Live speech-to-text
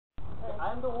I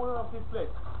am the owner of this place.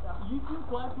 If you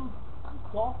try to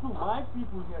talk to my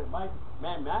people here, my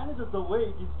manager, the way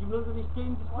it is, you're not going to stay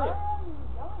in this place.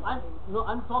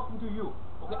 I'm talking to you.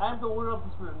 Okay, I am the owner of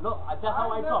this place. No, that's how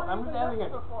I talk. I'm not yelling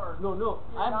at you. No,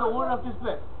 I am the owner of this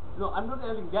place. No, I'm not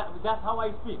yelling. That's how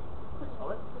I speak.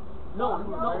 Alright? No,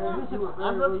 listen,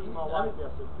 I'm not.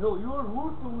 No, you are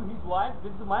rude to his wife.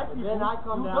 This is my people. Then I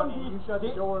come down and you shut the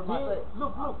door in my face.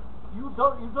 Look. You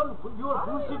are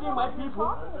bullshitting my people.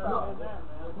 No.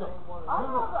 You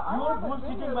are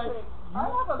bullshitting my.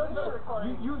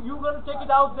 You gonna take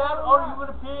it out there, or you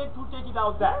gonna pay to take it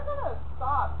out there? You're gonna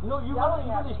stop. No, you gonna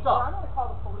stop. I'm gonna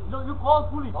call the police. No, you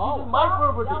call police. This is my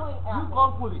property. You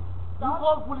call police. You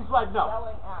call police right now.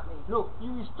 Yelling at me. No,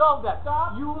 you stop that.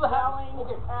 Stop you will have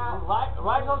yelling at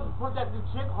right now put that you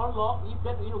check her lock. If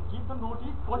that give the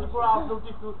notice, 24 hours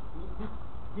notice to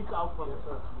this out from it.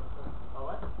 All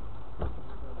right.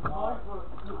 Sorry for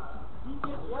he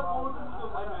gets airport to the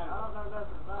white man.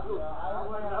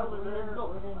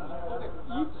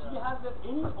 If she has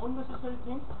any unnecessary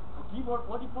things, give her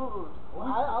 24 hours.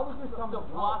 I was just coming to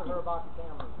talk to her about the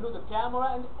camera. No, the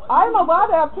camera and. I'm allowed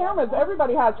to have cameras.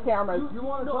 Everybody has cameras. You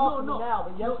want to talk to me now,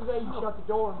 but yesterday you shut the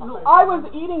door in my face. I was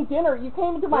eating dinner. You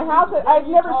came into my house. I've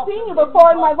never seen you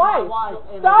before in my life.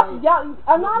 Stop yelling.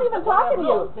 I'm not even talking to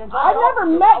you. I've never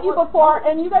met you before,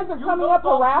 and you guys are coming up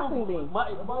harassing me.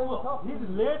 His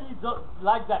lady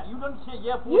like that. You don't say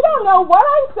yeah. You don't know what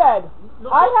I said.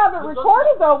 I have it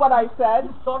recorded though what I said.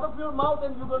 You shut up your mouth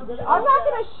and you're going to be. I'm not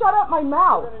going to shut up my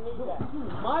mouth.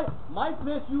 My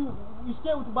place. You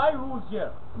stay with my rules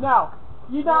here. No.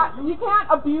 You can't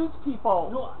abuse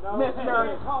people, mister.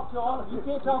 You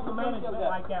can't talk to management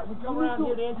like that. We come around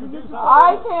here to introduce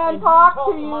I can talk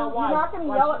to you. You're not going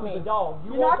to yell at me.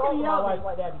 You're not going to yell at me.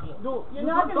 like that again. No, you're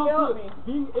not going to yell at me.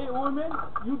 Being a woman,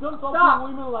 you don't talk to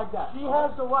women like that. She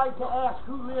has the right to ask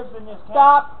who lives in this town.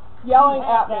 Stop yelling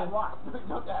at me.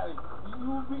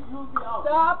 You'll be out.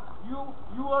 Stop. You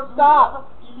are doing a Stop. lot of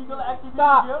illegal activity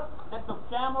Stop. here. That's the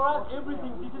cameras,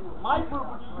 everything. This is my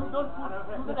property. You don't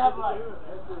have right. We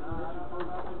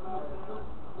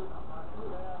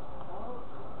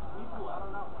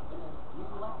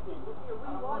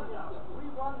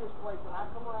run this place, and I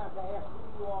come around to ask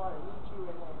who you are and meet you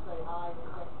and say hi and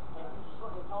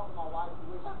talk to my wife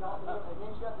and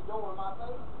then shut the door in my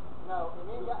face. No, and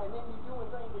then you're doing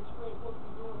things that you ain't supposed to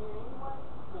be doing here anyway.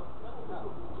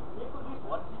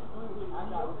 What he's doing is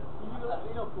illegal.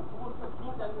 To force the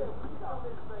kids and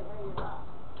say hey and hi.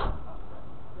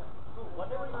 So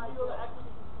whatever illegal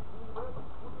activities he's doing,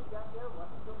 put it back there. What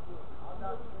he don't do.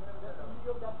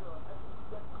 Illegal that activity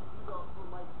that he did for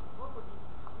my property.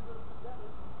 You don't put that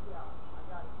in. Yeah, I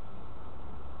got it.